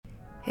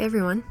Hey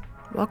everyone,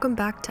 welcome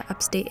back to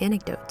Upstate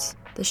Anecdotes,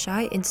 the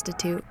Shy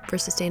Institute for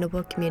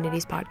Sustainable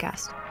Communities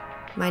podcast.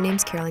 My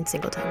name's Caroline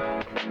Singleton.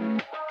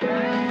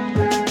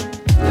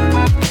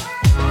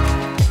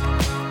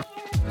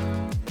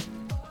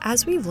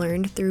 As we've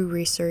learned through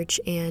research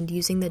and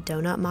using the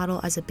donut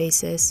model as a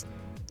basis,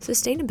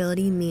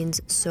 sustainability means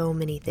so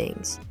many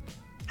things.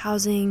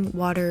 Housing,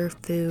 water,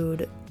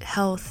 food,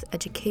 health,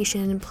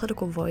 education,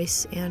 political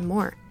voice, and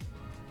more.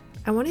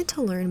 I wanted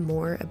to learn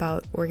more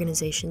about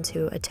organizations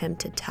who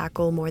attempt to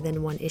tackle more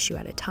than one issue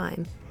at a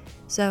time,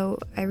 so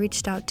I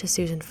reached out to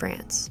Susan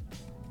France.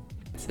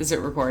 Is it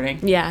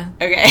recording? Yeah.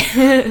 Okay.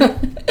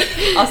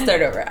 I'll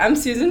start over. I'm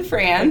Susan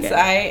France. Okay.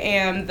 I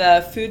am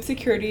the Food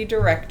Security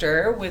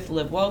Director with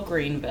LiveWell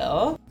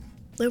Greenville.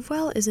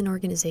 LiveWell is an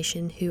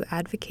organization who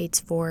advocates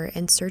for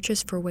and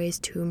searches for ways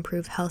to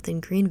improve health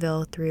in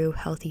Greenville through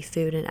healthy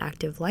food and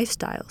active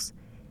lifestyles.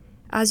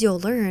 As you'll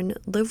learn,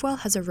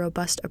 LiveWell has a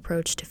robust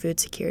approach to food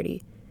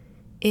security.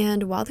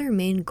 And while their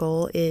main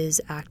goal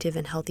is active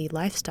and healthy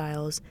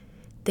lifestyles,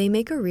 they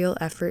make a real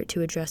effort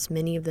to address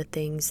many of the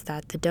things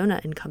that the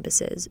donut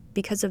encompasses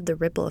because of the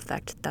ripple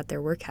effect that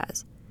their work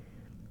has.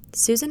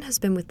 Susan has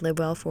been with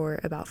LiveWell for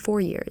about 4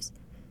 years,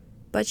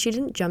 but she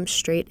didn't jump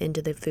straight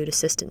into the food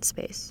assistance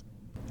space.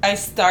 I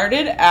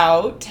started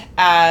out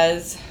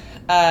as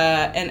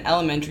an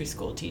elementary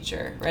school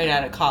teacher right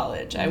out of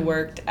college. I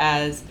worked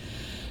as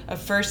a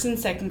first and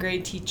second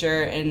grade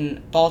teacher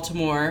in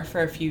Baltimore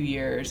for a few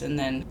years and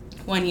then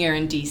 1 year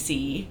in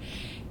DC.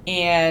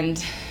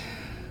 And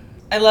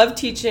I love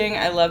teaching.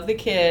 I love the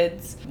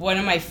kids. One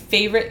of my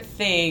favorite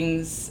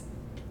things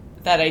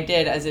that I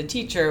did as a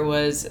teacher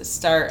was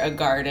start a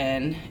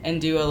garden and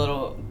do a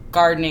little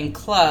gardening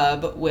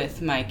club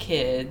with my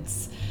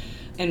kids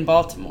in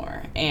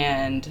Baltimore.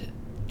 And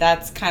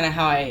that's kind of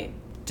how I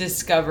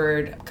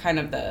discovered kind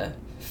of the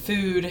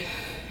food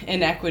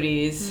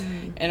inequities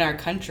in our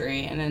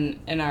country and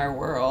in our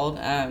world,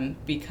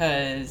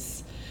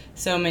 because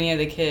so many of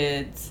the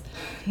kids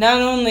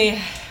not only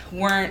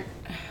weren't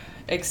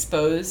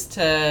exposed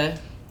to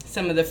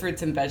some of the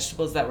fruits and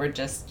vegetables that were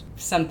just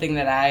something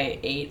that I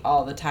ate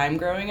all the time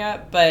growing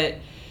up, but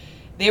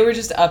they were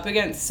just up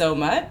against so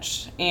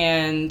much.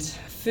 And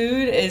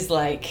food is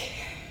like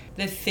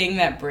the thing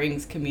that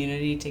brings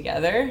community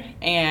together,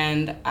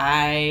 and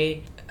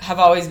I have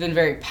always been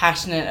very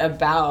passionate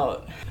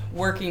about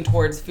working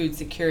towards food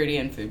security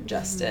and food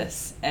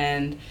justice.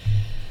 And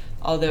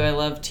although I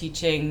love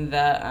teaching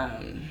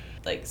the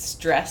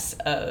stress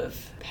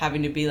of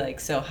having to be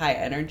so high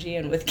energy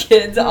and with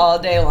kids all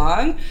day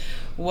long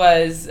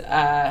was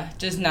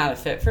just not a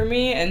fit for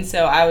me. And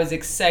so I was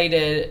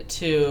excited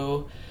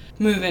to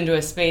move into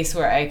a space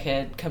where I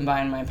could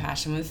combine my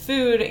passion with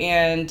food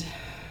and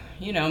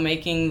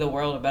making the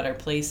world a better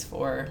place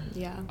for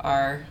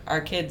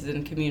our kids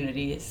and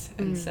communities.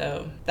 And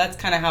so that's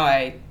kind of how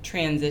I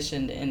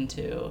transitioned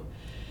into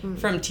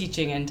from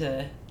teaching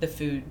into the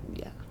food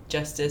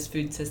justice,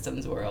 food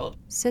systems world.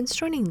 Since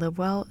joining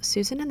LiveWell,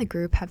 Susan and the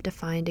group have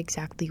defined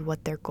exactly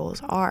what their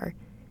goals are.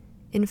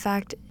 In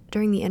fact,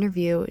 during the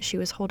interview, she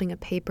was holding a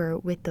paper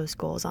with those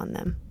goals on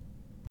them.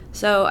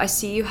 So I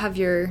see you have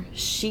your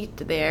sheet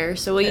there.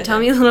 So will you tell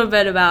me a little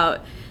bit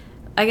about,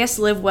 I guess,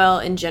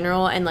 LiveWell in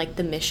general and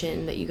the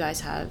mission that you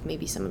guys have,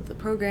 maybe some of the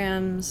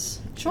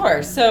programs?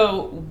 Sure.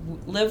 So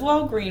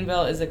LiveWell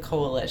Greenville is a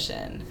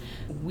coalition.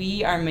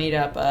 We are made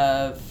up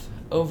of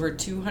over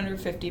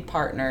 250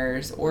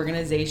 partners,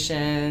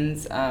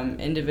 organizations,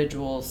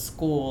 individuals,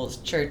 schools,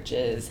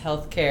 churches,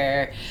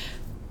 healthcare,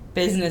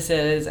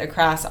 businesses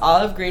across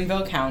all of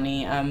Greenville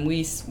County.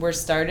 We were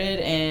started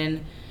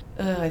in,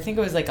 I think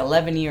it was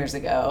 11 years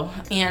ago.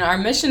 And our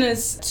mission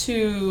is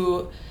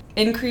to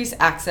increase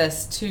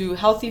access to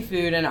healthy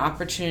food and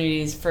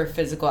opportunities for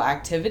physical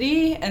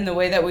activity. And the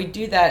way that we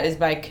do that is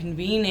by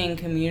convening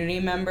community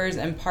members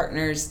and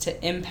partners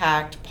to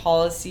impact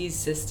policies,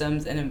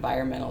 systems, and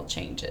environmental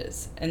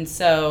changes. And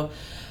so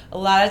a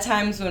lot of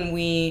times when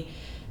we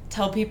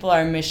tell people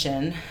our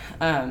mission,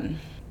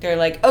 they're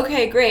like,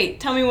 okay, great,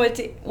 tell me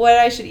what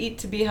I should eat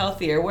to be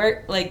healthier.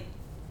 Where,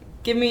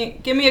 give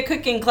me a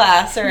cooking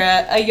class or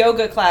a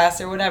yoga class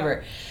or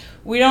whatever.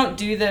 We don't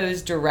do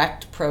those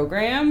direct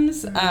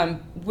programs.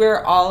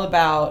 We're all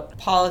about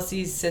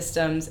policies,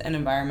 systems, and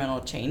environmental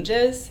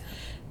changes.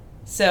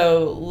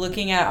 So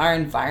looking at our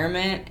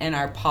environment and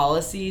our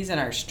policies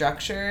and our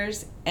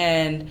structures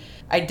and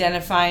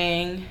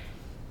identifying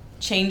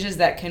changes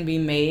that can be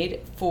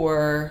made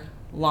for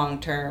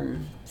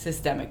long-term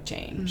systemic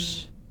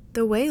change.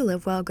 The way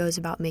LiveWell goes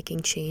about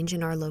making change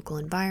in our local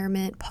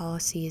environment,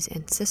 policies,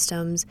 and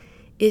systems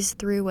is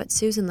through what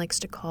Susan likes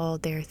to call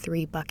their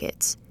 3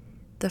 buckets.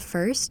 The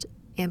first,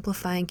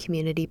 amplifying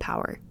community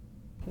power.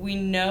 We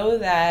know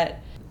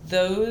that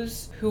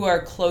those who are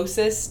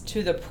closest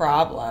to the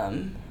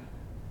problem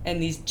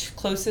and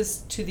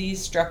closest to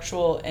these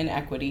structural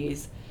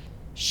inequities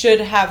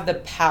should have the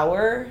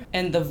power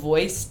and the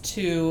voice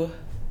to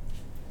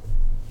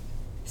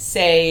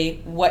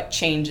say what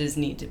changes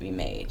need to be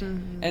made.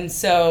 And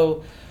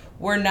so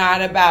we're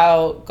not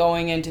about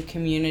going into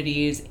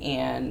communities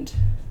and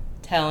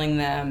telling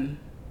them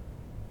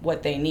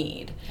what they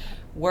need.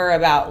 We're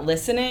about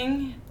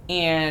listening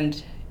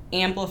and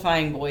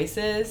amplifying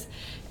voices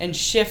and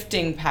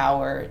shifting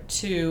power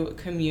to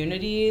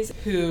communities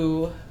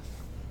who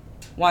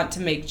want to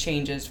make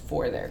changes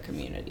for their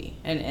community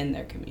and in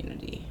their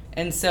community.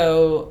 And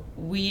so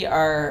we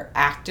are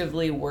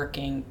actively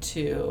working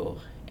to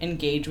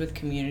engage with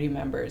community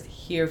members,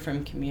 hear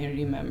from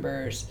community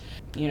members,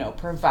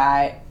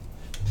 provide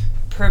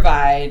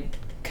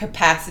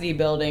capacity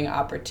building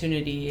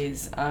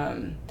opportunities,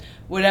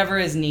 whatever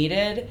is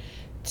needed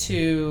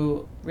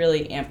to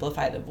really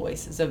amplify the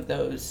voices of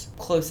those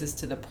closest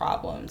to the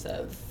problems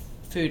of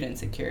food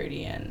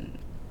insecurity and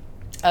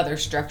other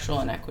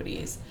structural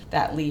inequities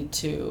that lead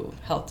to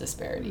health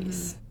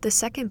disparities. The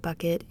second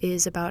bucket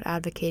is about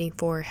advocating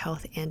for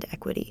health and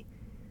equity.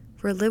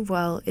 For Live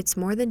Well, it's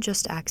more than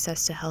just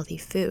access to healthy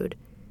food.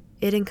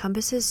 It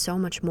encompasses so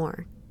much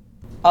more.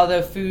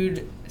 Although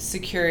food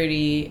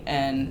security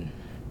and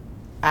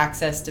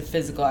access to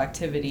physical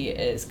activity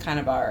is kind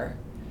of our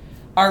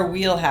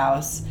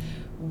wheelhouse,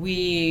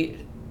 we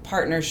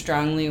partner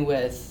strongly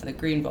with the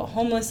Greenville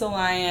Homeless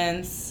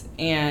Alliance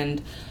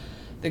and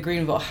the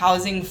Greenville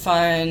Housing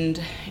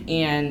Fund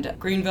and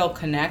Greenville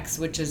Connects,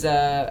 which is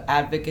a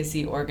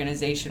advocacy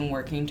organization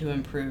working to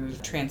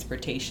improve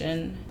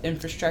transportation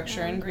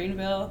infrastructure in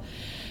Greenville.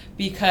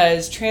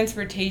 Because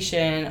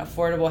transportation,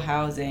 affordable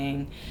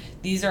housing,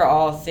 these are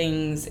all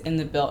things in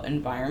the built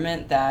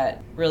environment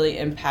that really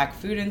impact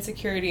food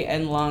insecurity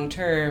and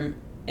long-term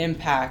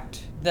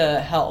impact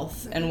the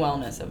health and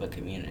wellness of a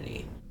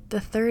community.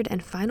 The third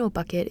and final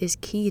bucket is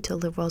key to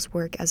Live Well's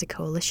work as a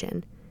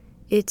coalition.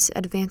 It's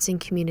advancing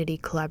community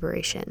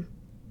collaboration.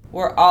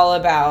 We're all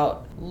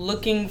about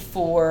looking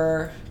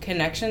for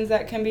connections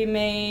that can be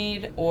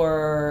made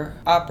or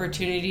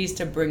opportunities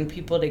to bring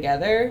people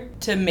together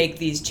to make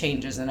these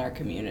changes in our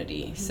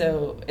community.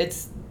 So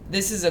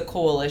this is a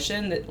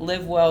coalition. That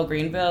Live Well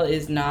Greenville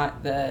is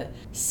not the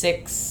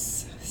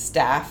 6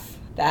 staff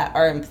that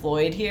are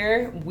employed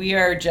here. We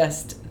are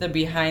just the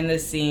behind the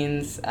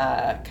scenes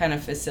kind of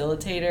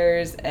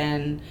facilitators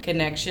and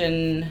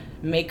connection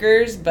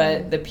makers,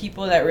 but the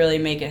people that really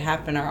make it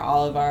happen are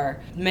all of our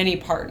many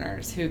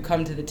partners who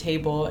come to the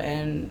table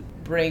and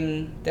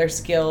bring their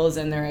skills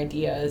and their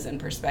ideas and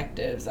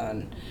perspectives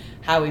on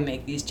how we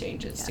make these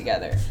changes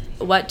together.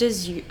 What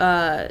does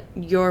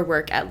your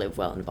work at Live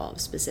Well involve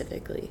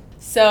specifically?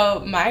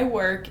 So my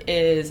work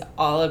is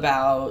all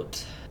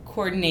about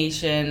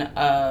coordination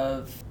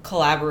of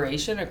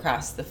collaboration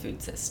across the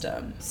food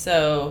system.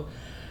 So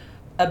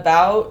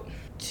about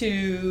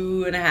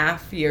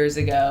 2.5 years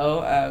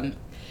ago,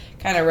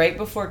 kind of right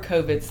before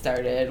COVID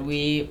started,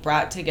 we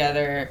brought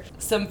together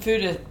some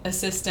food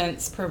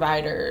assistance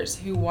providers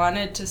who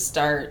wanted to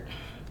start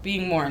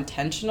being more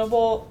intentional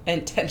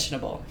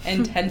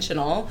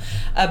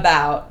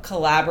about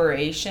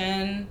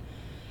collaboration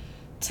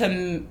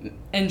to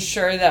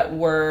ensure that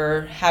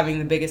we're having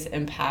the biggest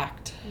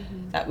impact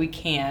that we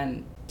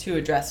can to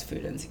address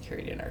food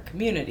insecurity in our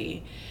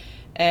community.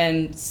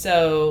 And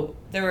so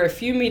there were a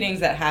few meetings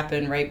that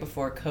happened right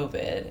before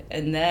COVID,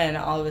 and then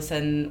all of a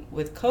sudden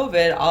with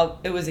COVID,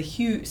 it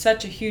was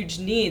such a huge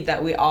need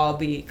that we all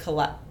be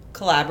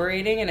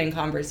collaborating and in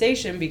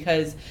conversation,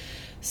 because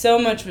so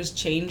much was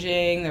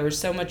changing. There was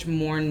so much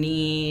more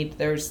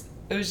need. It was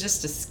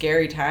just a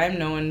scary time.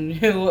 No one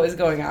knew what was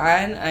going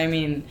on. I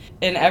mean,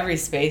 in every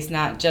space,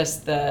 not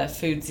just the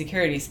food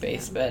security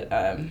space, but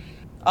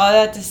all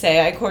that to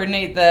say, I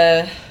coordinate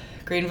the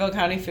Greenville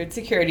County Food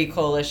Security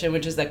Coalition,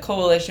 which is a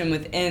coalition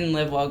within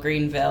Live Well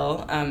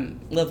Greenville,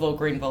 Live Well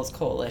Greenville's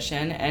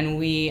coalition, and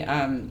we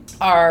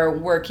are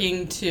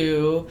working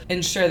to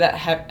ensure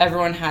that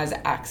everyone has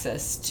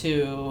access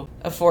to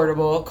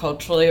affordable,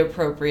 culturally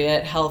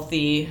appropriate,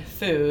 healthy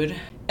food.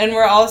 And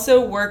we're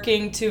also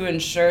working to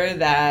ensure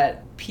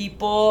that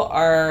people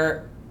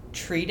are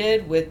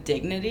treated with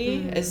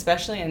dignity,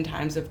 especially in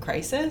times of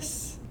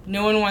crisis.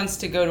 No one wants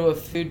to go to a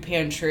food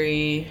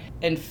pantry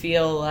and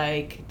feel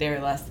like they're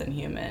less than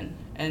human.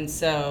 And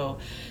so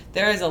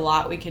there is a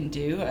lot we can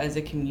do as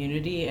a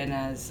community and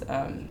as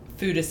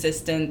food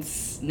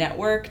assistance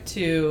network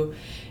to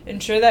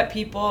ensure that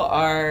people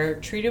are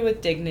treated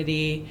with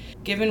dignity,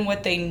 given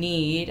what they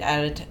need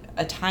at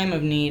a time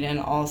of need, and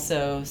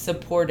also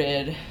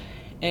supported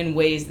in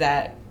ways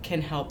that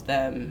can help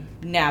them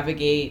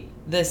navigate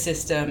the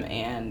system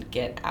and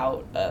get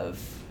out of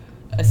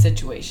a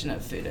situation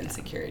of food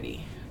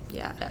insecurity.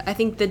 Yeah, I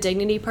think the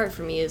dignity part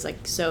for me is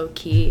like so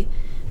key,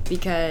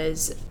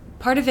 because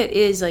part of it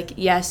is like,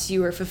 yes,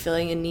 you are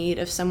fulfilling a need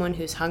of someone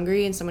who's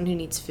hungry and someone who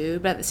needs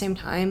food, but at the same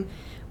time,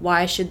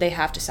 why should they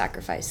have to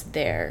sacrifice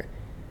their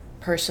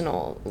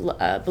personal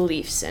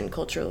beliefs and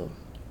cultural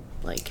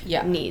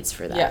needs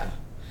for that? Yeah.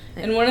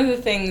 And one of the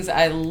things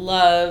I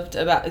loved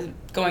about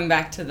going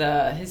back to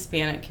the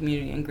Hispanic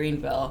community in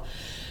Greenville,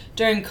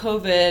 during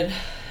COVID,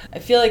 I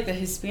feel like the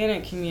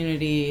Hispanic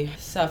community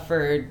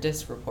suffered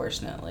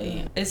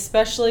disproportionately,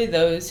 especially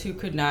those who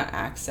could not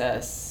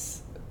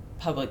access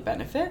public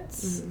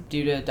benefits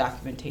due to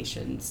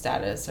documentation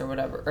status or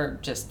whatever, or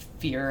just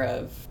fear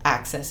of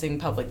accessing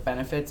public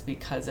benefits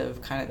because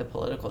of kind of the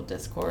political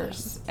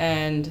discourse.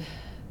 And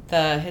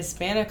the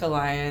Hispanic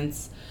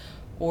Alliance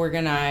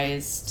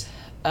organized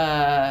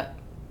a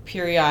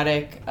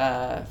periodic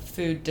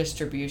food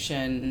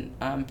distribution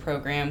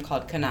program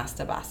called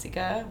Canasta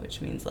Básica, which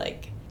means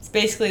like, it's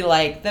basically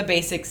like the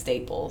basic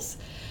staples.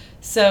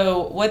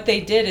 So what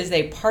they did is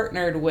they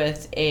partnered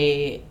with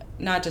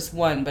not just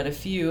one, but a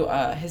few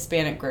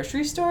Hispanic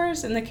grocery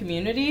stores in the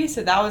community.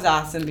 So that was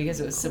awesome because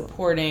it was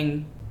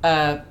supporting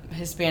a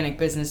Hispanic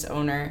business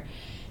owner.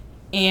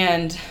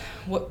 And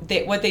what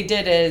they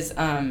did is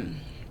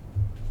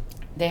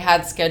they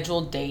had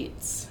scheduled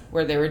dates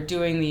where they were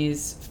doing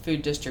these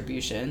food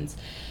distributions.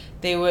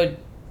 They would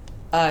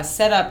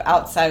set up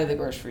outside of the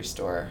grocery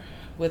store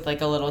with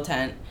like a little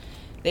tent.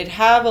 They'd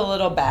have a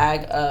little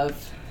bag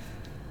of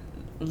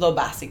lo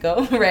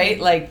básico, right?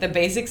 Like the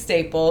basic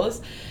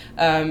staples,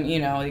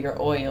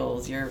 your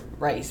oils, your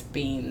rice,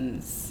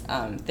 beans,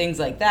 things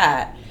like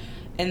that.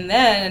 And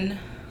then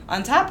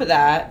on top of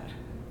that,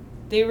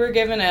 they were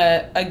given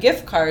a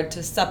gift card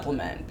to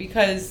supplement,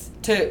 because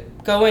to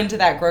go into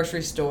that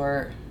grocery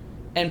store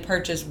and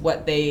purchase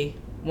what they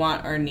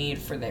want or need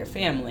for their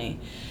family.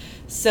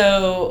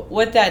 So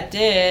what that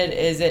did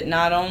is it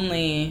not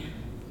only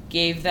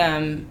gave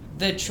them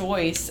the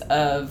choice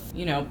of,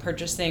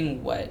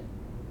 purchasing what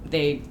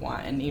they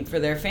want and need for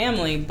their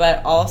family,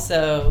 but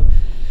also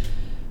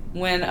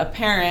when a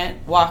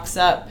parent walks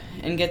up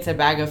and gets a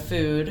bag of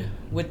food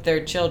with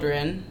their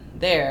children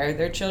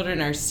their children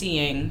are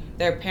seeing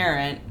their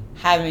parent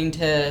having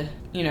to,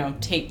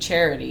 take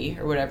charity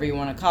or whatever you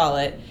want to call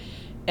it.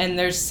 And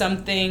there's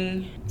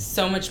something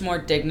so much more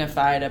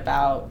dignified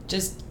about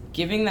just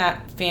giving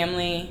that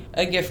family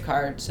a gift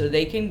card so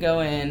they can go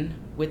in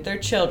with their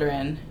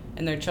children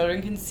and their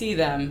children can see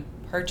them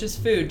purchase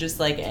food just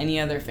like any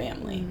other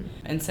family.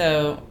 And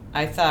so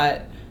I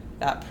thought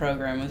that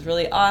program was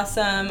really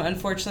awesome.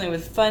 Unfortunately,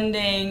 with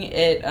funding,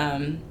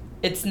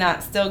 it's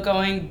not still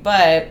going,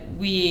 but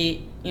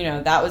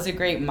that was a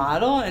great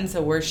model. And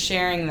so we're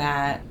sharing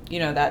that,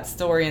 that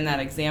story and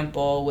that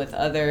example with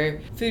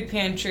other food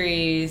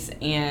pantries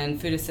and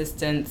food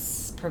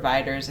assistance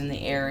providers in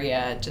the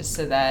area, just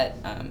so that,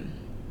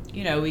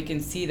 we can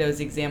see those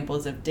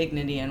examples of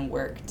dignity and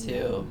work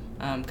to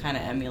kind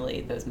of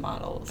emulate those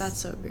models. That's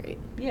so great.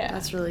 Yeah.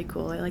 That's really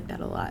cool. I like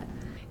that a lot.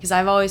 Because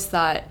I've always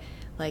thought,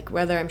 like,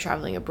 whether I'm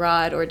traveling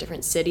abroad or a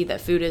different city,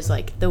 that food is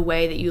like the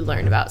way that you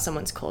learn about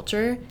someone's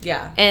culture.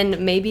 Yeah. And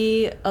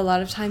maybe a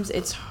lot of times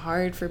it's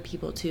hard for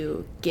people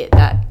to get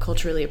that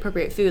culturally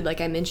appropriate food,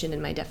 like I mentioned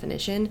in my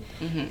definition,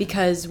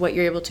 because what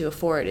you're able to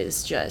afford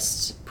is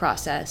just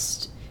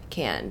processed,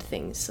 canned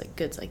things, like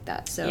goods like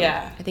that. So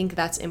yeah. I think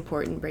that's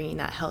important, bringing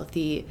that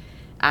healthy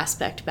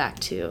aspect back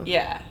to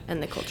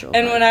and the cultural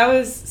and part. when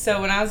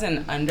I was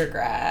in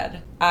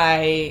undergrad,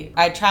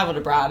 I traveled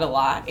abroad a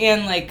lot,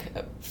 and like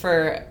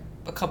for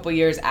a couple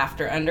years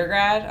after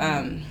undergrad,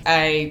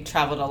 I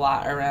traveled a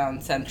lot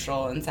around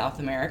Central and South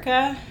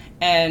America,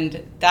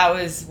 and that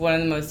was one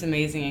of the most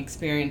amazing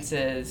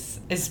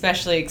experiences,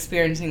 especially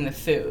experiencing the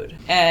food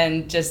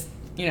and just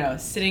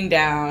sitting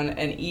down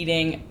and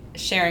eating,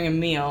 sharing a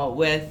meal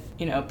with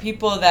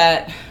people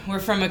that were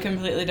from a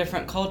completely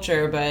different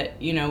culture, but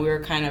we were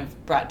kind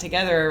of brought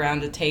together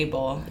around a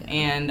table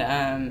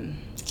and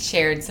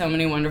shared so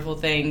many wonderful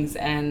things,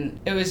 and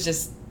it was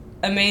just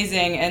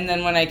amazing. And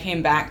then when I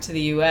came back to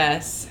the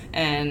US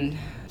and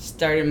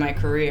started my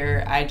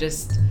career, I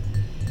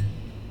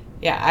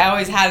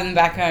always had in the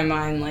back of my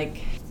mind, like,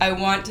 I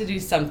want to do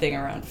something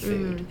around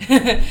food.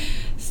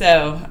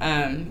 So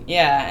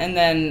and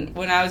then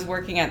when I was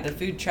working at the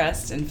Food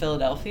Trust in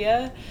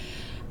Philadelphia,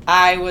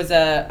 I was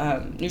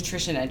a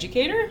nutrition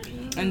educator,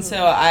 and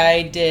so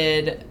I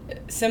did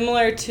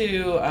similar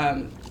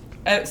to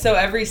so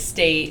every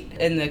state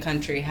in the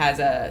country has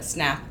a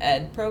SNAP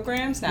Ed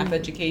program, SNAP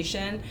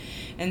Education,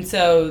 and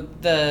so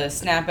the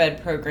SNAP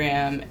Ed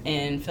program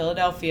in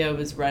Philadelphia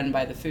was run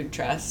by the Food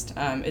Trust.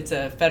 It's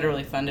a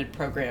federally funded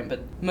program, but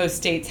most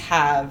states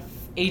have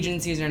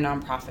agencies or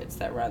nonprofits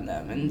that run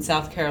them. In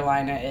South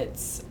Carolina,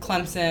 it's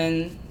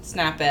Clemson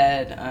SNAP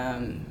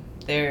Ed.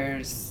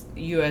 There's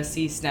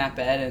USC SNAP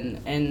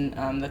Ed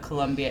in the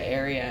Columbia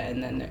area,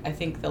 and then I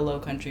think the Low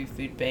Country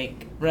Food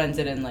Bank runs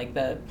it in like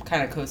the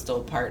kind of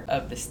coastal part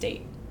of the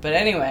state. But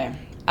anyway,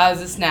 I was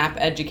a SNAP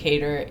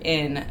educator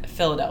in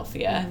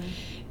Philadelphia,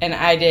 and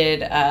I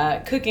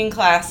did cooking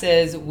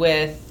classes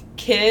with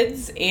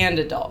kids and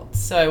adults.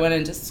 So I went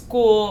into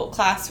school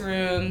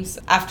classrooms,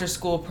 after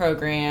school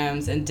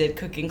programs, and did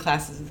cooking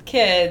classes with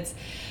kids.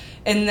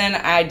 And then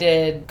I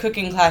did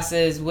cooking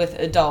classes with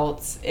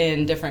adults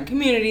in different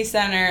community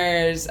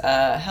centers,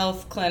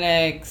 health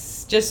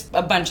clinics, just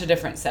a bunch of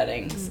different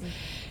settings.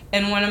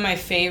 And one of my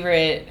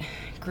favorite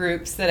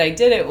groups that I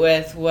did it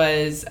with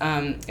was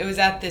it was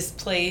at this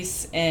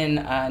place in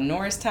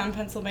Norristown,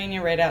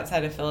 Pennsylvania, right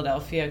outside of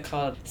Philadelphia,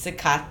 called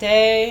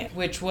Zacate,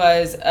 which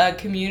was a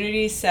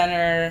community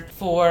center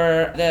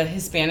for the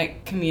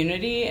Hispanic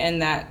community in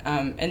that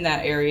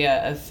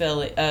area of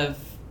Philly,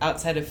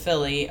 outside of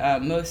Philly.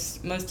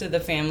 Most of the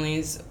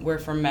families were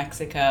from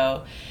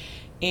Mexico,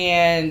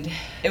 and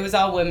it was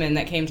all women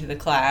that came to the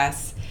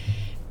class.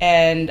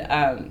 And,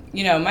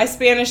 my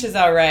Spanish is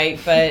all right,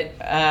 but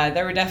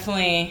there were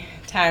definitely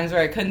times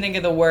where I couldn't think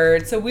of the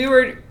word. So we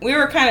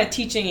were kind of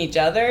teaching each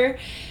other.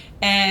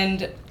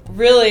 And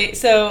really,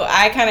 so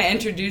I kind of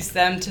introduced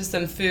them to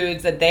some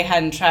foods that they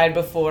hadn't tried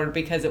before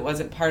because it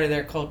wasn't part of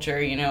their culture,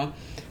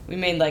 We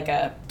made like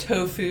a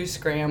tofu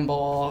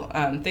scramble,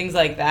 things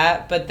like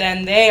that. But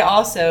then they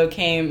also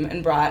came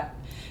and brought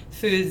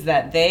foods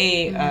that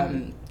they,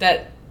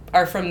 that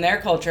are from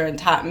their culture and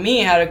taught me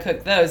how to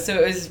cook those.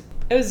 So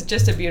it was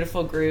just a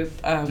beautiful group,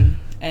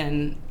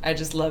 and I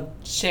just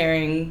loved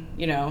sharing,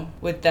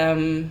 with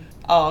them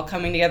all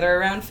coming together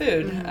around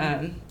food.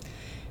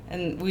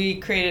 And we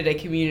created a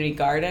community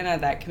garden at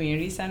that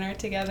community center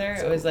together.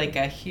 It was like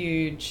a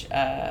huge,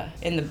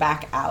 in the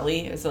back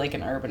alley, it was like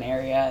an urban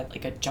area,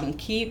 like a junk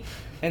heap.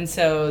 And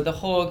so the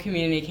whole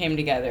community came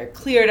together,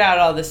 cleared out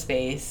all the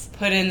space,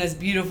 put in this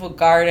beautiful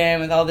garden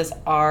with all this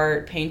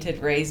art,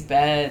 painted raised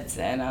beds.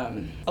 And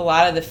a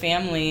lot of the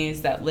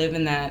families that live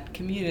in that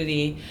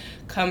community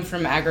come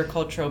from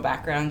agricultural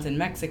backgrounds in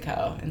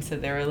Mexico. And so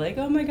they were like,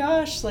 oh my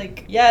gosh,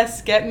 like,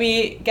 yes, get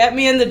me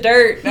in the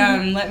dirt.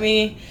 Let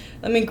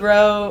me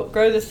grow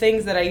the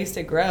things that I used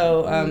to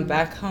grow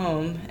back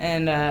home.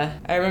 And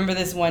I remember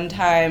this one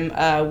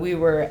time we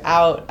were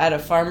out at a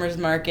farmer's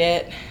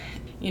market.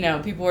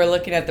 People were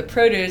looking at the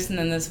produce, and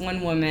then this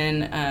one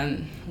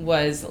woman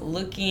was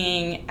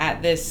looking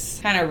at this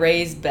kind of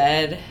raised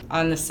bed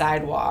on the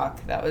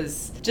sidewalk that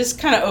was just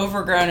kind of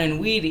overgrown and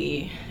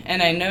weedy.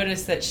 And I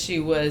noticed that she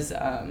was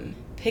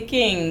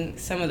picking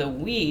some of the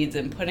weeds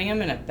and putting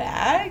them in a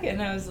bag.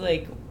 And I was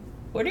like,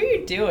 what are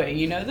you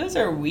doing? Those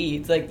are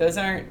weeds. Like,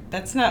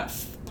 that's not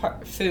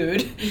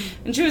food.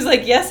 And she was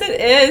like, yes, it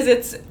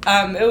is.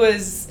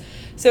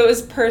 So it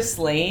was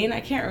purslane. I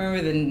can't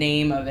remember the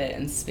name of it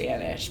in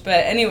Spanish,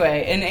 but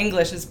anyway, in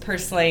English it's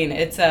purslane.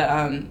 It's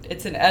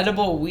an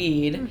edible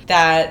weed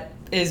that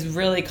is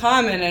really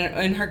common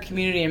in her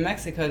community in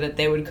Mexico that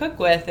they would cook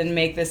with and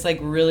make this like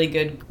really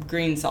good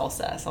green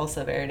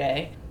salsa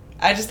verde.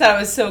 I just thought it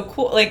was so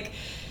cool. Like,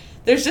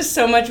 there's just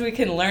so much we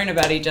can learn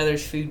about each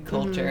other's food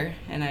culture,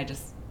 and I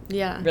just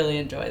really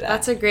enjoy that.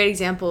 That's a great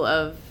example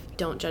of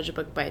don't judge a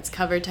book by its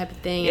cover type of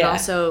thing. And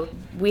also,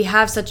 we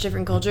have such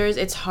different cultures.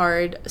 It's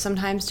hard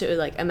sometimes to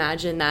like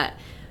imagine that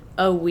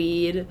a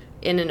weed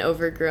in an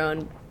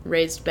overgrown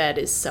raised bed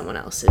is someone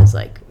else's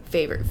like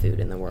favorite food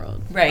in the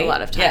world. Right. A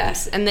lot of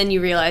times. And then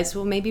you realize,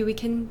 well, maybe we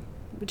can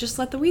just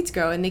let the weeds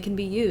grow and they can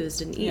be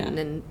used and eaten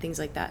and things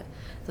like that.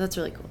 So that's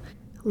really cool.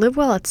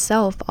 LiveWell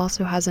itself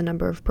also has a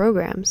number of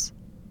programs.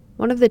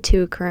 One of the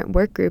two current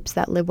work groups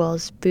that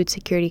LiveWell's Food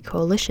Security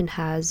Coalition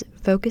has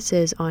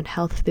focuses on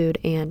health food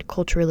and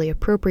culturally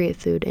appropriate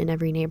food in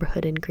every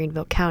neighborhood in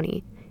Greenville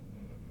County.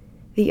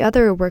 The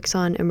other works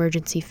on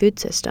emergency food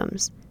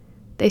systems.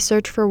 They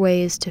search for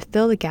ways to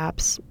fill the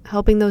gaps,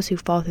 helping those who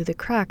fall through the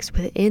cracks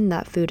within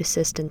that food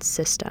assistance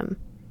system.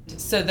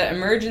 So the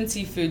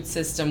emergency food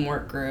system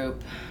work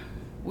group,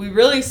 we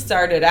really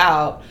started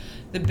out,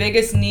 the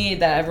biggest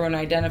need that everyone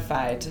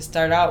identified to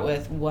start out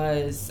with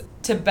was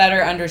to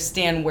better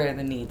understand where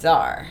the needs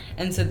are.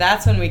 And so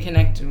that's when we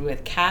connected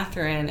with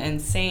Catherine and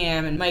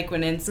Sam and Mike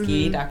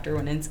Wininski, Dr.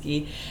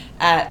 Wininski,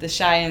 at the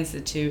Shy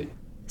Institute.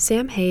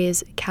 Sam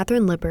Hayes,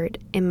 Catherine Lippert,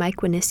 and Mike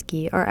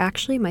Wininski are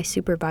actually my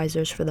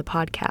supervisors for the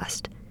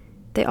podcast.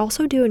 They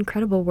also do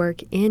incredible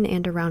work in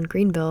and around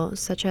Greenville,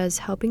 such as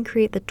helping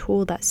create the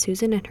tool that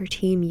Susan and her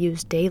team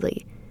use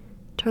daily.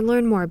 To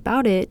learn more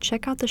about it,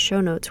 check out the show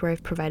notes where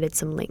I've provided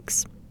some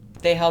links.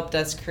 They helped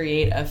us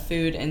create a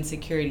food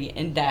insecurity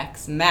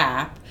index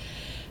map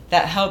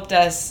that helped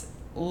us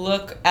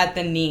look at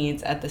the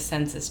needs at the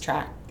census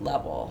tract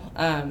level.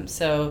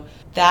 So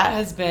that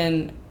has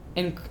been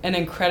an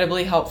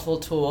incredibly helpful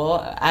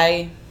tool.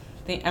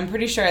 I'm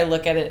pretty sure I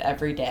look at it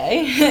every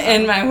day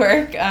in my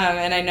work,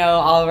 and I know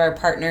all of our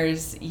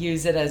partners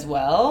use it as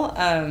well,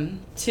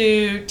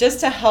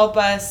 to help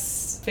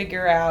us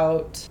figure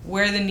out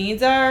where the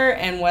needs are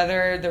and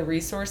whether the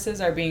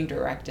resources are being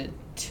directed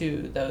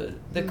to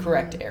the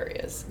correct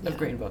areas of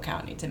Greenville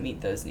County to meet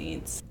those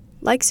needs.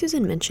 Like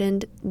Susan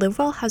mentioned,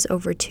 LiveWell has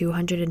over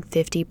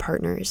 250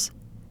 partners.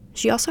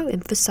 She also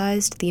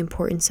emphasized the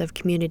importance of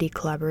community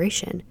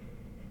collaboration.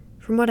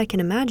 From what I can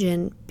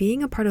imagine,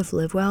 being a part of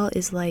LiveWell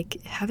is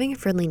like having a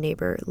friendly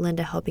neighbor lend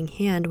a helping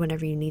hand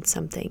whenever you need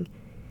something.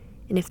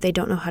 And if they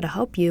don't know how to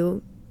help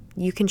you,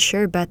 you can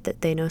sure bet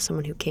that they know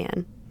someone who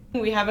can.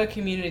 We have a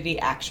community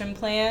action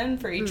plan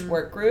for each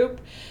work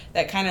group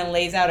that kind of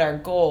lays out our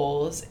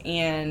goals,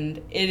 and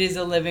it is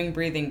a living,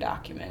 breathing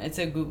document. It's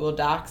a Google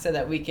Doc so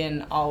that we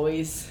can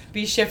always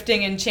be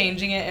shifting and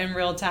changing it in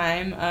real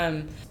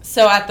time.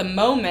 So at the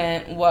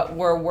moment, what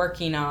we're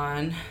working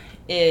on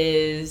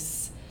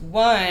is,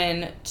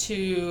 one,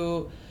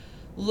 to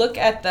look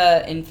at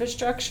the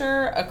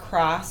infrastructure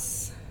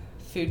across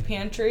food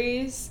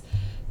pantries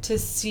to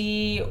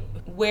see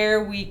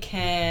where we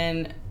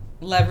can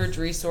leverage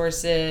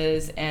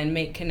resources and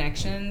make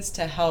connections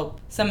to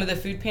help some of the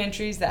food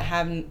pantries that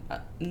have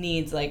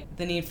needs, like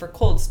the need for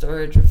cold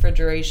storage,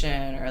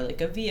 refrigeration, or like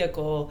a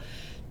vehicle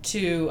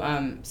to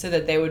so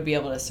that they would be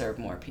able to serve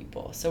more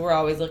people. So we're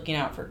always looking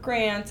out for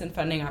grants and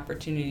funding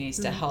opportunities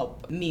to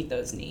help meet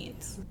those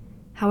needs.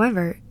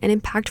 However, an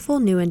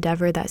impactful new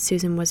endeavor that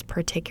Susan was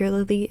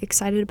particularly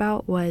excited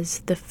about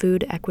was the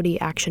Food Equity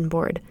Action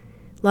Board,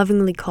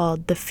 lovingly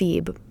called the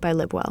FEAB by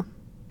LiveWell.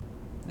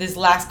 This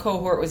last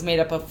cohort was made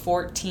up of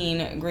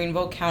 14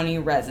 Greenville County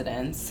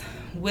residents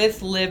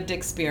with lived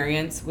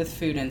experience with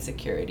food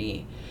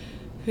insecurity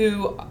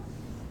who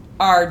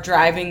are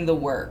driving the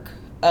work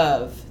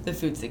of the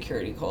Food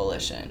Security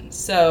Coalition.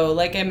 So,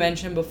 like I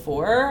mentioned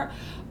before,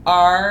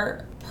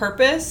 our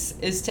purpose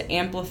is to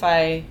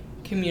amplify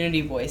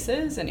community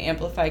voices and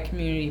amplify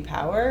community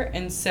power.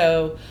 And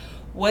so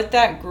what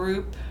that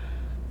group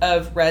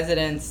of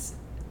residents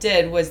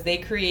did was they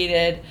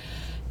created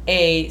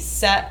a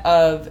set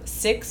of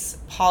 6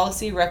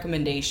 policy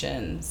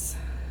recommendations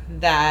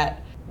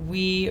that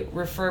we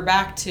refer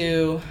back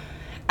to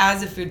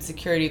as a food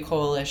security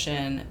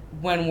coalition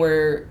when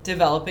we're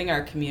developing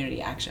our community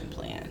action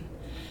plan.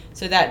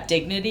 So that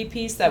dignity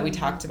piece that we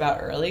talked about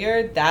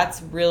earlier,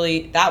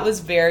 that was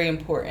very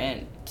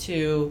important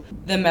to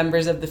the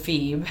members of the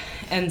FEAB.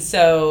 And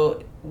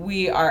so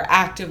we are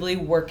actively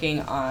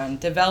working on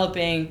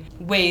developing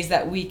ways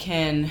that we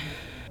can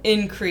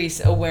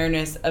increase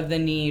awareness of the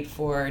need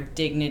for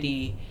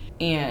dignity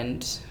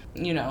and,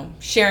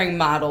 sharing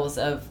models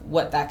of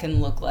what that can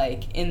look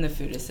like in the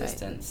food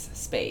assistance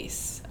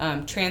space.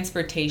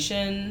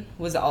 Transportation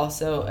was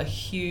also a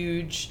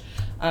huge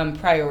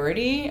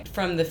priority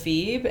from the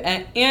FEAB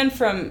and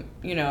from,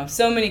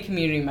 so many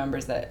community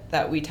members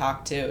that we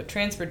talk to.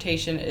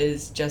 Transportation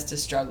is just a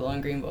struggle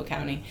in Greenville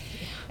County.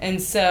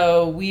 And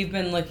so we've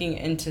been looking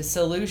into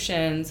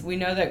solutions. We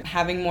know that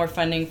having more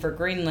funding for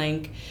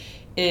GreenLink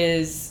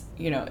is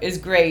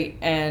great,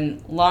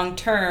 and long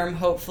term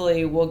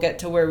hopefully we'll get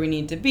to where we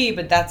need to be,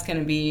 but that's going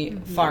to be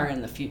far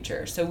in the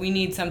future. So we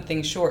need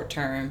something short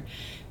term,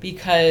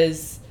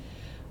 because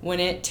when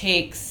it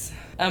takes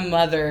a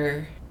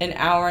mother an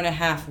hour and a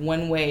half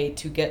one way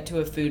to get to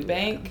a food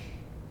bank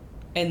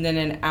and then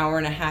an hour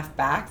and a half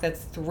back,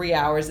 that's 3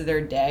 hours of their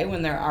day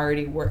when they're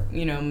already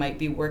might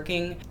be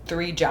working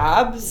 3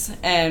 jobs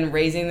and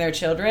raising their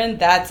children.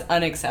 That's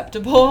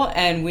unacceptable,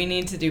 and we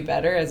need to do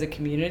better as a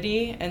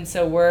community. And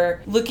so we're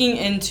looking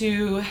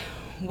into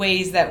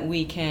ways that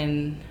we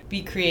can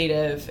be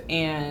creative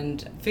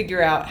and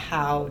figure out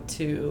how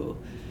to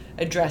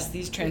address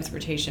these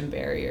transportation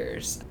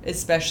barriers,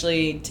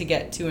 especially to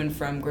get to and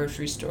from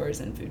grocery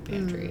stores and food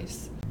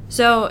pantries.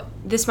 So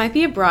this might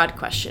be a broad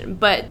question,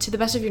 but to the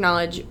best of your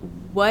knowledge,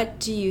 what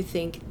do you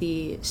think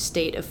the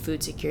state of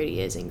food security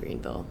is in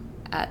Greenville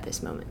at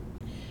this moment?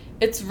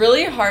 It's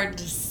really hard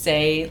to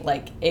say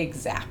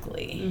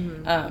exactly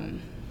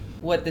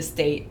what the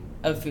state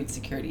of food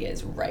security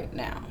is right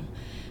now.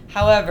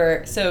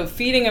 However, so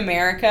Feeding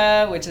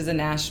America, which is a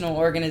national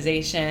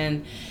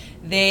organization,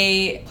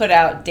 they put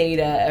out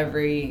data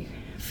every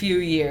few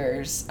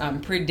years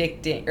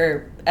predicting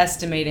or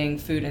estimating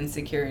food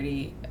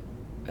insecurity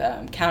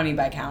county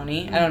by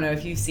county. I don't know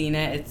if you've seen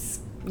it.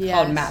 It's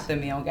called Map the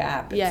Meal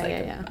Gap.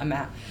 It's a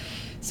map.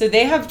 So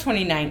they have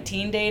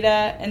 2019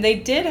 data, and they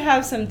did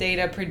have some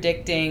data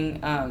predicting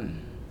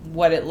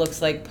what it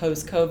looks like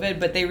post-COVID,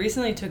 but they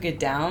recently took it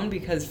down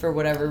because for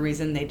whatever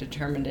reason they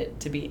determined it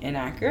to be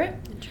inaccurate.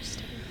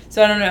 Interesting.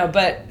 So I don't know,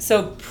 but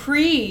so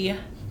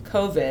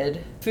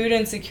pre-COVID, food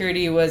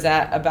insecurity was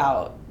at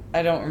about,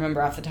 I don't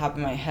remember off the top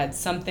of my head,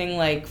 something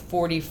like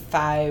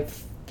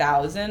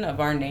 45,000 of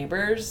our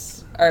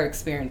neighbors are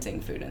experiencing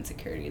food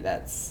insecurity.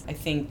 That's, I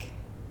think,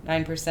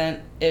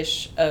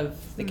 9%-ish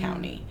of the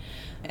county.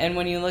 And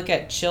when you look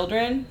at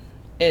children,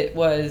 it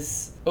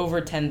was over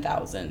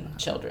 10,000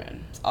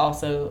 children. It's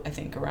also, I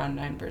think, around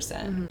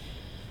 9%.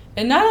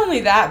 And not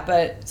only that,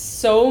 but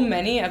so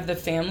many of the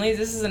families,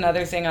 this is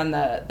another thing on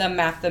the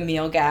Map the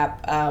Meal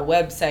Gap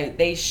website,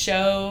 they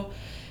show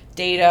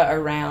data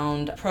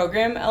around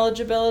program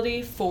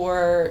eligibility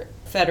for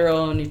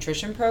federal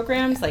nutrition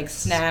programs like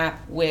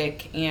SNAP,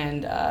 WIC,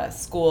 and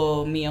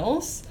school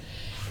meals.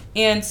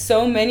 And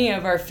so many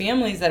of our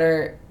families that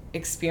are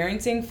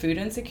experiencing food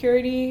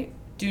insecurity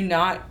do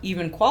not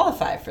even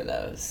qualify for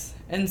those.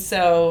 And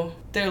so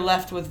they're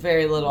left with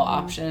very little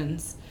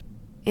options.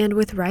 And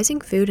with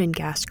rising food and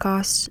gas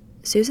costs,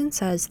 Susan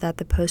says that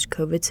the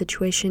post-COVID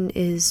situation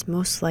is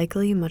most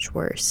likely much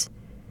worse.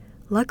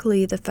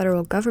 Luckily, the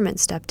federal government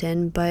stepped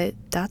in, but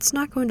that's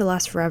not going to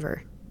last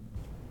forever.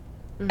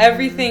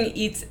 everything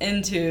eats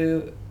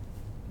into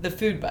the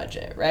food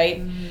budget,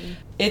 right?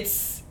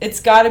 It's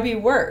got to be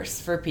worse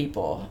for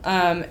people.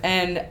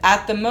 And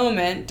at the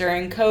moment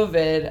during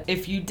COVID,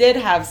 if you did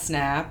have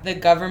SNAP, the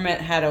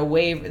government had a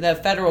waiver. The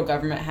federal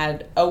government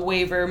had a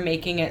waiver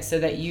making it so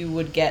that you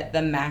would get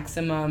the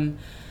maximum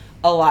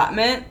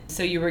allotment.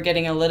 So you were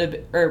getting a little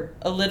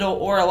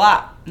or a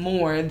lot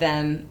more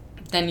than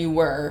you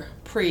were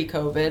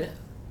pre-COVID.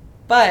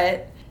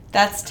 But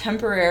that's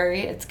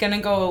temporary. It's going to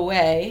go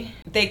away.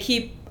 They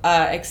keep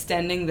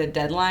extending the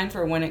deadline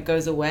for when it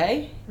goes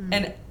away.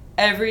 And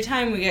every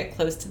time we get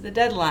close to the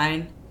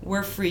deadline,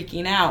 we're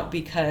freaking out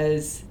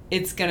because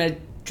it's going to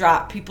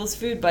drop people's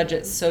food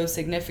budgets so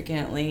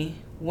significantly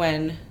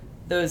when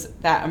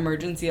that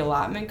emergency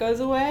allotment goes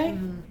away.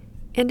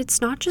 And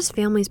it's not just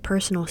families'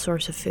 personal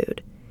source of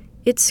food.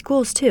 It's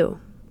schools too.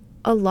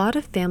 A lot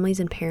of families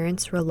and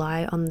parents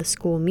rely on the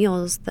school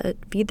meals that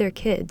feed their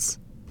kids.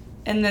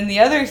 And then the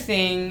other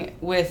thing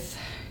with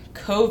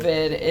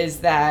COVID is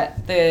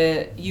that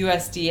the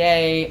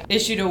USDA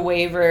issued a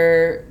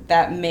waiver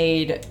that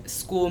made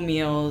school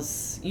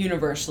meals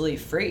universally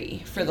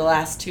free for the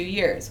last 2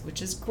 years,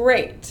 which is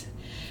great.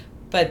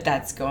 But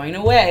that's going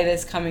away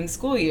this coming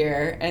school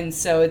year, and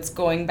so it's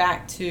going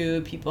back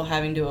to people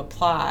having to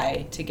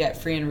apply to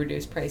get free and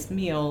reduced price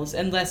meals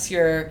unless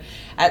you're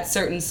at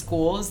certain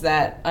schools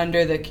that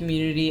under the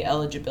community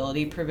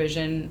eligibility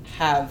provision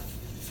have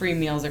free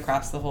meals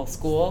across the whole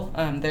school.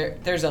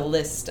 There's a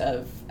list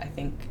of, I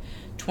think,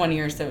 20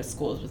 or so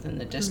schools within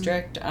the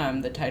district,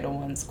 the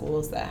Title I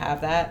schools that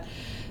have that.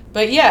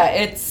 But yeah,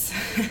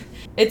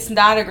 it's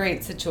not a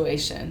great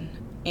situation.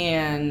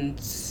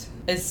 And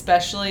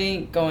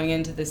especially going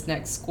into this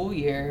next school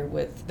year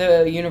with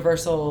the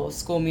universal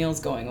school meals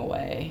going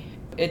away,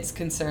 it's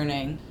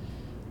concerning.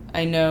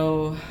 I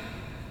know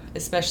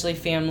especially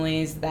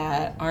families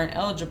that aren't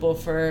eligible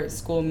for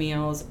school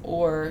meals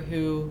or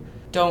who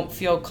don't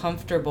feel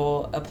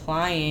comfortable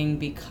applying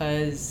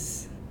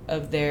because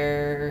of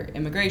their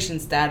immigration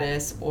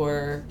status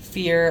or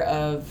fear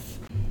of,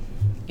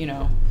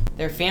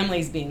 their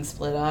families being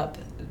split up,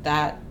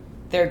 that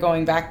they're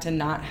going back to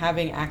not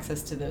having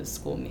access to those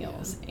school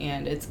meals.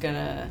 And it's going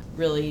to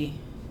really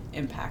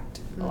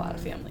impact a lot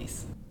of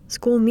families.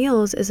 School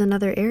meals is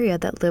another area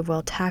that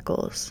LiveWell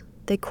tackles.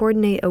 They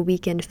coordinate a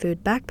weekend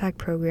food backpack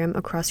program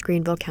across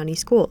Greenville County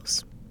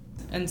schools.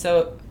 And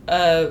so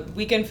a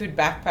weekend food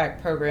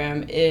backpack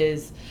program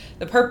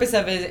the purpose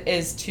of it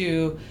is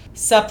to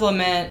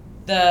supplement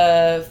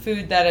the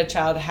food that a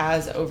child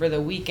has over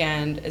the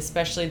weekend,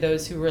 especially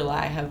those who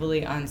rely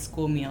heavily on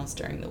school meals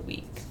during the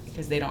week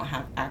because they don't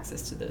have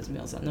access to those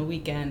meals on the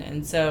weekend.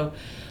 And so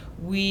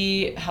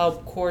we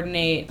help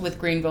coordinate with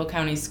Greenville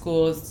County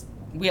schools.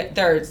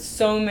 There are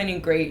so many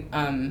great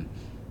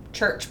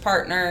church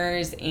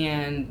partners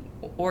and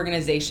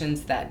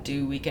organizations that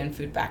do weekend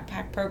food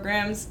backpack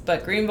programs,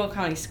 but Greenville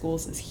County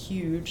Schools is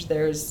huge.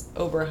 There's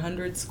over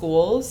 100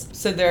 schools,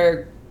 so there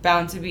are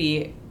bound to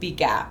be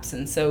gaps,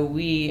 and so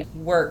we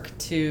work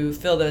to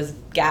fill those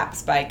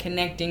gaps by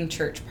connecting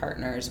church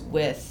partners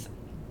with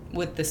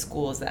the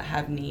schools that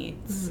have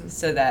needs,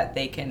 so that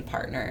they can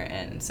partner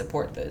and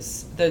support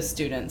those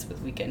students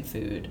with weekend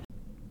food.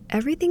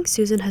 Everything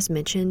Susan has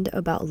mentioned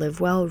about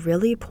LiveWell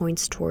really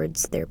points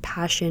towards their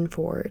passion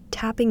for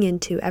tapping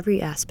into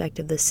every aspect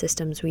of the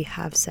systems we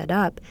have set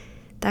up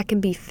that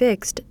can be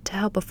fixed to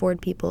help afford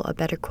people a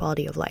better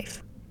quality of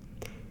life.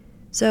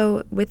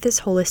 So, with this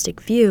holistic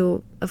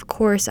view, of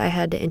course I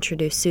had to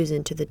introduce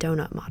Susan to the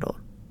donut model.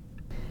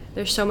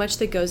 There's so much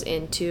that goes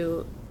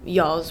into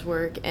y'all's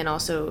work and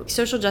also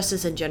social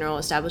justice in general,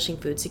 establishing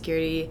food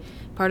security.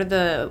 Part of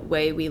the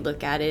way we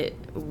look at it,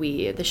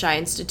 the Shy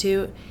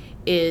Institute,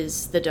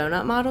 is the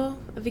donut model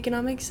of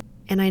economics.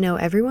 And I know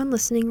everyone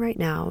listening right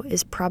now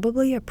is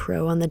probably a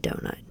pro on the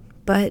donut,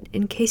 but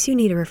in case you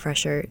need a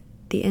refresher,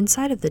 the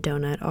inside of the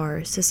donut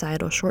are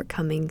societal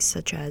shortcomings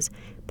such as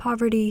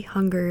poverty,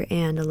 hunger,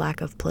 and a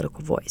lack of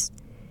political voice.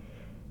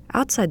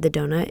 Outside the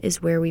donut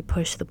is where we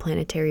push the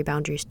planetary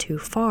boundaries too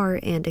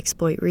far and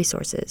exploit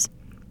resources.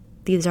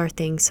 These are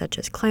things such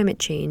as climate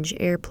change,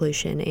 air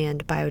pollution,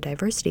 and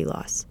biodiversity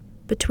loss.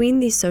 Between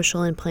these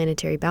social and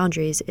planetary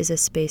boundaries is a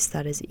space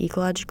that is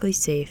ecologically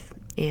safe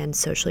and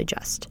socially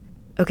just.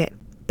 Okay,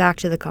 back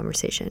to the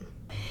conversation.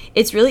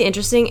 It's really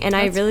interesting, and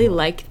I really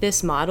like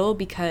this model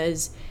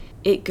because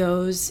it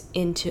goes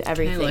into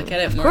everything. Can I look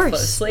at it more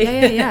closely?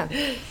 Yeah.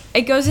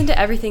 It goes into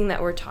everything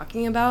that we're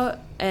talking about,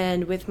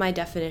 and with my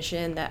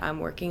definition that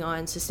I'm working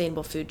on,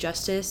 sustainable food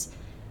justice,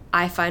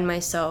 I find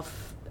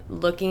myself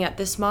looking at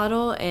this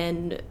model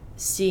and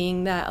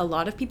seeing that a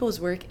lot of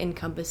people's work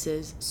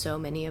encompasses so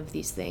many of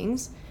these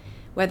things,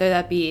 whether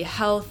that be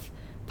health,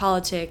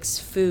 politics,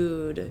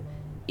 food,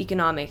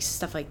 economics,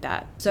 stuff like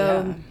that.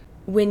 So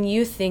when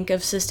you think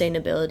of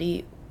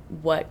sustainability,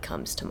 what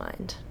comes to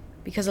mind?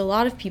 Because a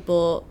lot of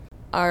people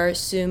are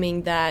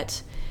assuming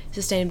that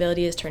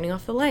sustainability is turning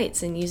off the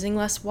lights and using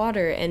less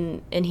water,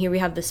 and here we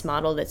have this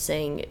model that's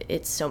saying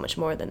it's so much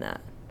more than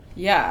that.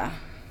 Yeah.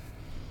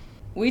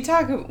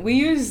 we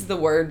use the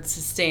word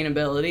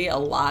sustainability a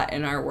lot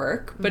in our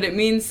work, but it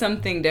means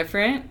something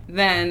different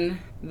than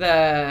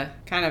the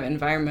kind of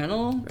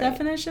environmental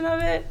definition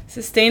of it.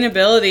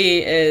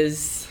 Sustainability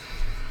is,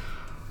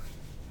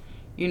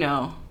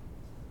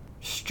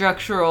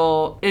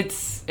 structural.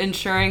 It's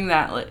ensuring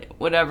that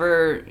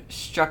whatever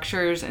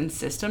structures and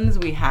systems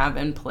we have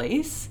in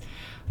place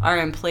are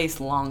in place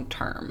long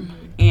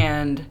term,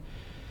 and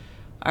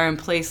are in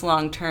place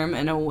long term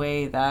in a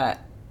way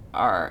that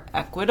are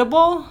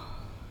equitable.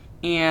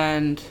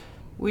 And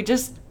we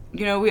just,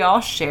 we all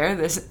share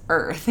this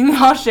earth. We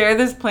all share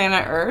this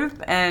planet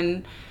Earth,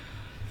 and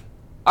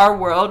our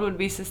world would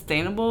be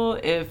sustainable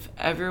if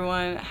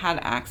everyone had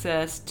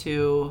access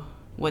to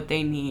what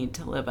they need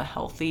to live a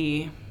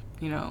healthy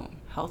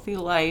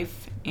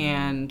life,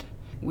 and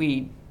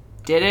we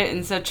did it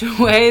in such a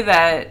way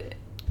that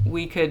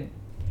we could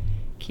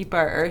keep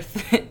our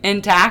earth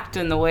intact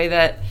in the way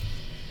that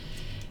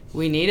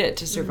we need it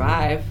to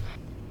survive.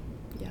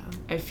 Yeah.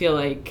 I feel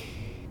like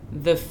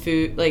the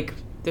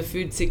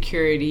food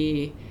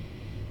security,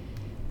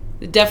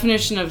 the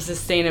definition of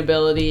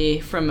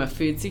sustainability from a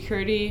food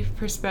security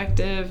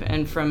perspective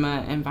and from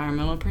an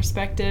environmental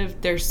perspective,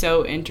 they're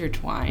so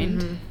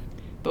intertwined,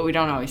 but we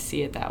don't always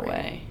see it that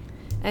way.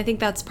 I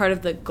think that's part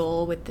of the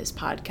goal with this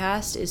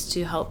podcast, is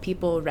to help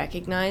people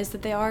recognize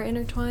that they are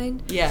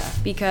intertwined. Yeah.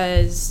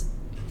 Because,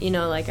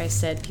 like I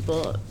said,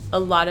 people a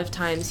lot of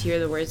times hear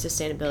the word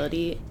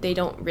sustainability. They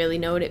don't really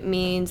know what it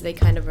means. They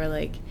kind of are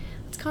like,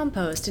 let's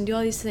compost and do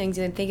all these things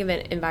and think of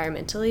it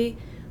environmentally.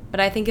 But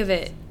I think of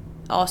it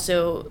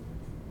also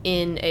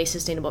in a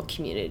sustainable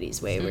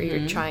communities way, where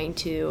you're trying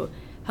to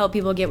help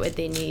people get what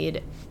they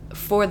need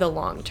for the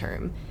long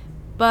term.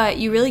 But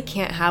you really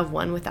can't have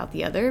one without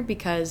the other,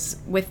 because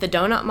with the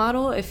donut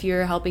model, if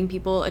you're helping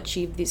people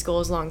achieve these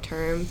goals long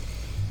term,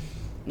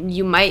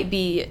 you might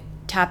be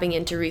tapping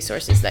into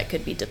resources that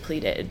could be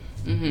depleted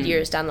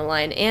years down the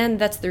line. And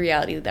that's the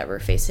reality that we're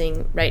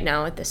facing right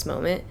now at this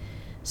moment.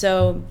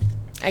 So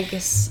I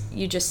guess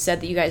you just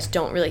said that you guys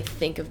don't really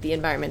think of the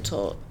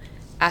environmental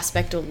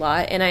aspect a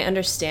lot. And I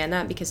understand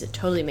that, because it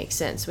totally makes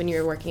sense. When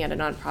you're working at a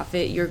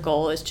nonprofit, your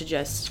goal is to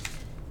just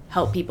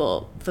help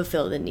people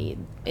fulfill the need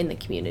in the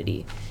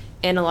community.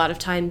 And a lot of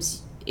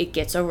times it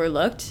gets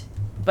overlooked.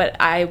 But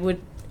I would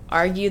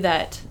argue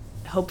that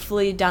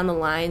hopefully down the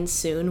line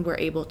soon we're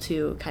able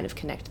to kind of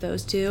connect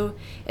those two,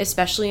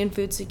 especially in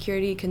food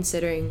security,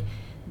 considering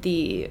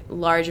the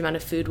large amount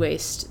of food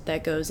waste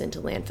that goes into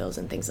landfills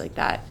and things like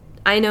that.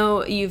 I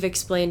know you've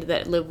explained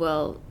that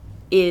LiveWell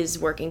is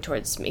working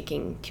towards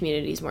making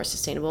communities more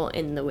sustainable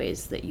in the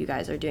ways that you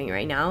guys are doing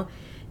right now.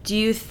 Do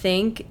you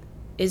think,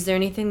 is there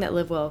anything that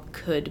LiveWell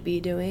could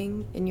be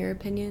doing, in your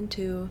opinion,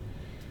 to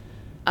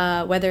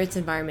whether it's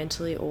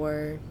environmentally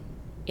or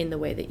in the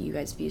way that you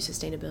guys view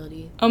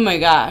sustainability? Oh my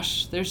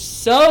gosh, there's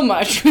so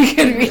much we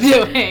could be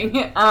doing.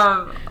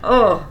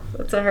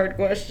 That's a hard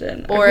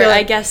question. Or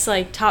I guess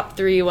top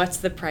 3, what's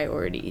the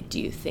priority, do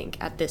you think,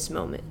 at this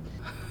moment?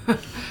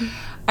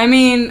 I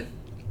mean,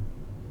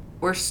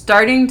 we're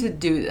starting to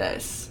do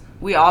this.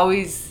 We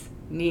always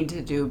need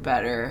to do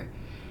better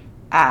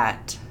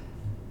at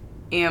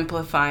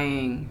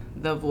amplifying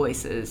the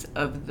voices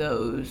of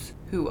those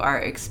who are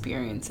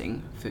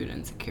experiencing food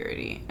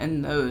insecurity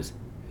and those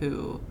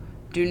who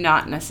do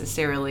not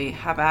necessarily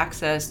have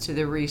access to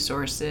the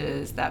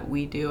resources that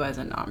we do as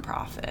a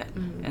nonprofit.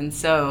 And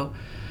so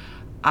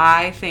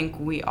I think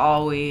we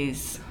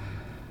always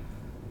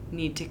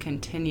need to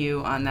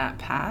continue on that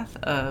path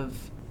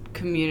of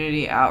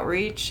community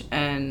outreach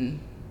and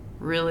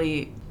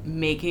really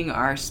making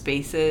our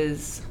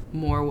spaces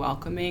more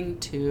welcoming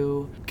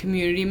to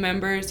community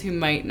members who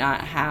might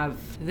not have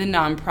the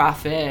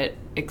nonprofit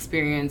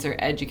experience or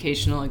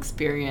educational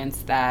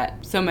experience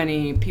that so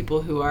many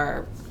people who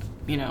are,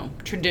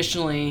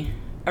 traditionally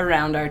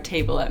around our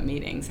table at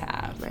meetings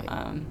have.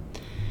 Right.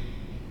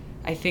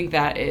 I think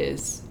that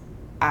is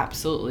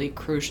absolutely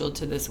crucial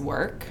to this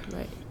work.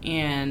 Right.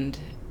 And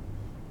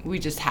we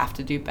just have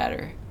to do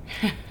better.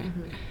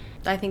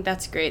 I think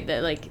that's great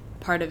that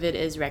part of it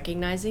is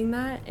recognizing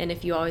that, and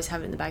if you always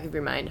have it in the back of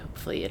your mind,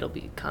 hopefully it'll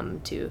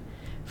come to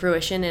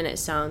fruition, and it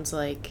sounds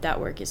like that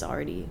work is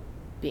already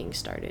being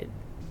started.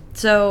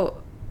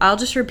 So I'll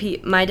just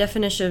repeat, my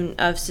definition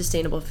of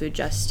sustainable food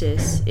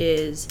justice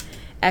is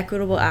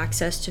equitable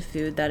access to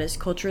food that is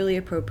culturally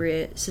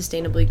appropriate,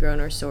 sustainably grown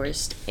or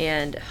sourced,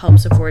 and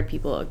helps afford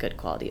people a good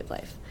quality of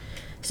life.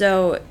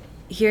 So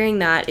hearing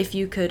that, if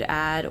you could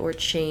add or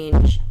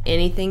change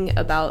anything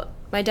about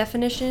my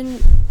definition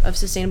of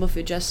sustainable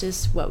food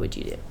justice, what would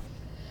you do?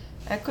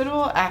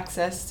 Equitable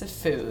access to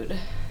food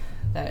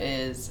that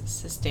is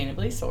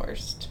sustainably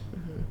sourced,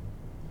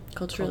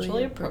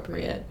 culturally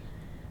appropriate,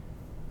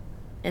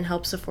 and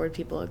helps afford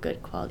people a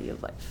good quality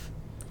of life.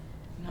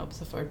 I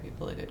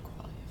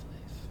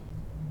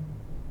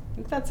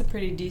think that's a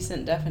pretty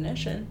decent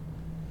definition.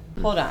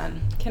 Hold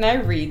on. Can I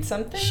read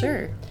something?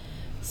 Sure.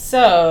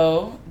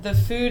 So, the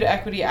Food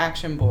Equity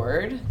Action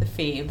Board, the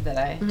FEAB that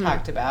I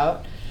talked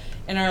about,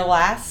 in our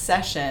last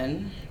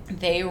session,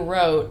 they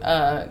wrote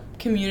a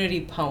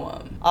community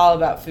poem all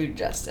about food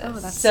justice. Oh,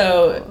 that's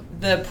so cool.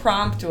 The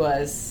prompt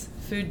was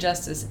food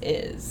justice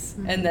is,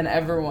 and then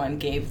everyone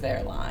gave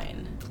their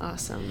line.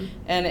 Awesome.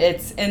 And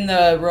it's in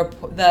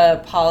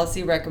the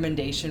policy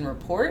recommendation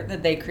report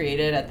that they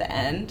created at the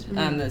end,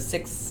 the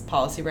 6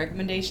 policy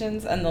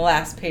recommendations. On the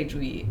last page,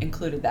 we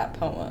included that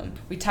poem.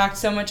 We talked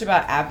so much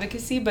about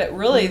advocacy, but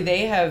really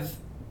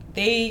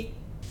they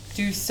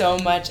do so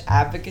much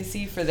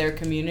advocacy for their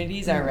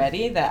communities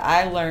already that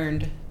I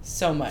learned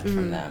so much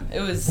from them.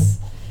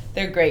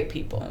 They're great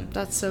people.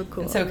 That's so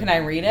cool. And so can I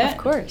read it? Of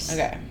course.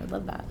 Okay. I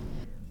love that.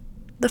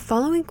 The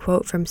following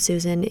quote from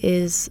Susan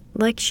is,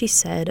 like she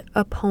said,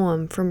 a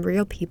poem from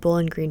real people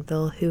in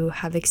Greenville who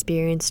have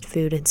experienced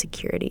food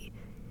insecurity.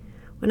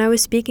 When I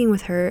was speaking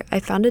with her, I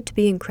found it to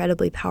be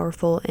incredibly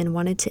powerful and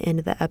wanted to end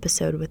the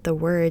episode with the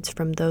words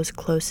from those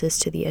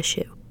closest to the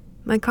issue.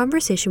 My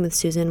conversation with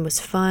Susan was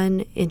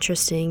fun,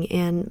 interesting,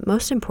 and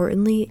most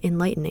importantly,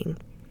 enlightening.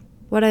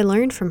 What I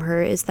learned from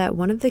her is that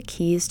one of the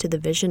keys to the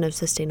vision of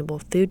sustainable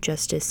food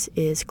justice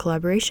is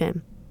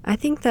collaboration. I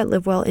think that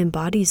LiveWell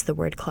embodies the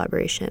word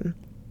collaboration.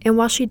 And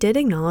while she did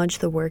acknowledge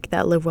the work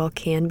that LiveWell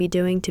can be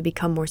doing to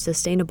become more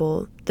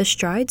sustainable, the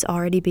strides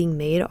already being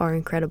made are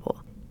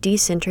incredible.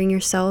 Decentering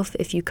yourself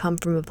if you come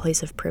from a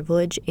place of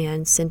privilege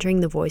and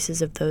centering the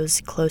voices of those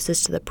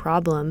closest to the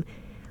problem,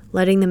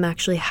 letting them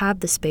actually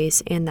have the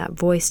space and that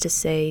voice to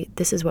say,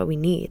 this is what we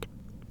need.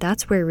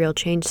 That's where real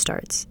change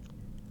starts.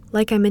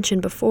 Like I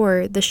mentioned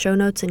before, the show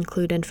notes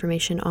include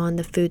information on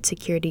the Food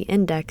Security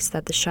Index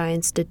that the Shy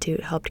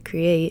Institute helped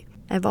create.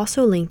 I've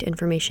also linked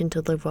information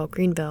to LiveWell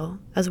Greenville,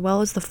 as well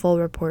as the full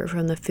report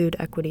from the Food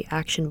Equity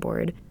Action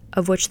Board,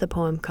 of which the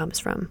poem comes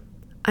from.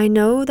 I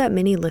know that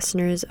many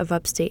listeners of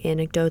Upstate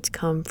Anecdotes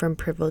come from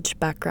privileged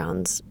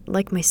backgrounds,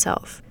 like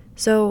myself,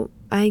 so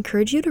I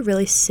encourage you to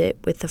really sit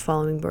with the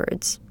following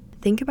words.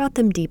 Think about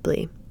them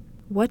deeply.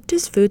 What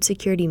does food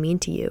security mean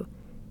to you?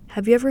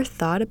 Have you ever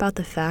thought about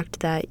the fact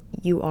that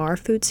you are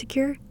food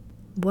secure?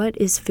 What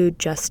is food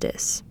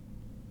justice?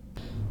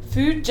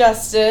 Food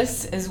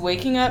justice is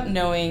waking up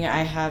knowing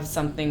I have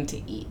something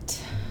to eat.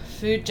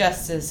 Food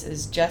justice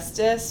is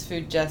justice.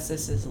 Food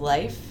justice is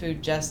life.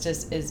 Food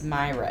justice is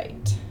my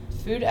right.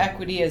 Food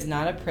equity is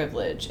not a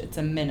privilege, it's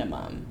a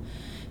minimum.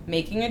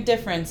 Making a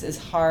difference is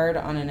hard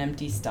on an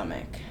empty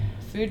stomach.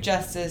 Food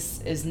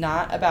justice is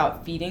not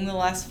about feeding the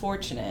less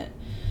fortunate.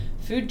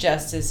 Food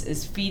justice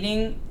is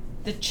feeding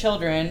the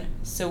children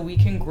so we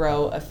can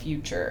grow a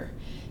future.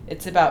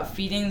 It's about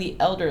feeding the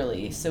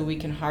elderly so we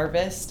can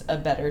harvest a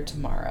better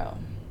tomorrow.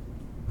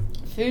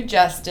 Food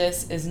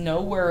justice is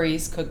no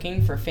worries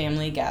cooking for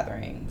family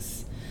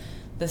gatherings.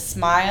 The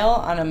smile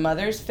on a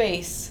mother's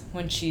face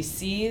when she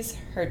sees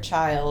her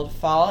child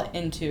fall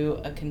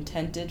into a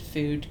contented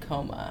food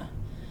coma.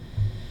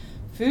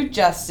 Food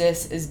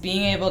justice is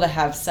being able to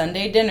have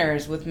Sunday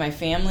dinners with my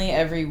family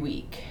every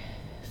week.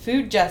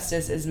 Food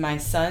justice is my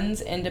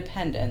son's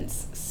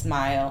independence,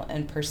 smile,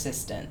 and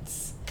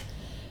persistence.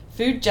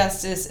 Food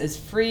justice is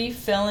free,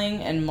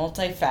 filling, and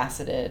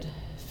multifaceted.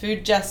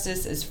 Food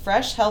justice is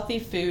fresh, healthy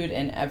food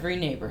in every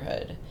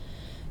neighborhood.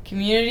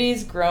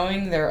 Communities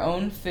growing their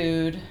own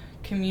food.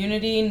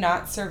 Community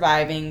not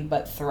surviving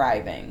but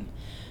thriving.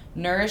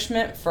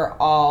 Nourishment for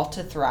all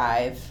to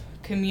thrive.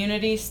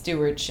 Community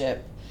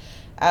stewardship.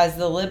 As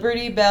the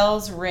Liberty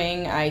bells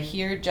ring, I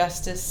hear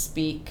justice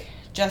speak.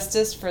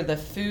 Justice for the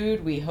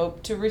food we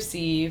hope to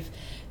receive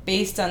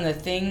based on the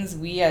things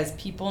we as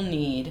people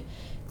need.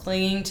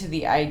 Clinging to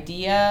the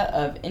idea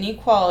of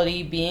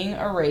inequality being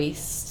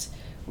erased,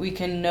 we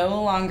can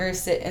no longer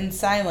sit in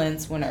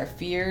silence when our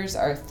fears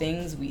are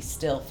things we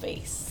still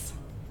face.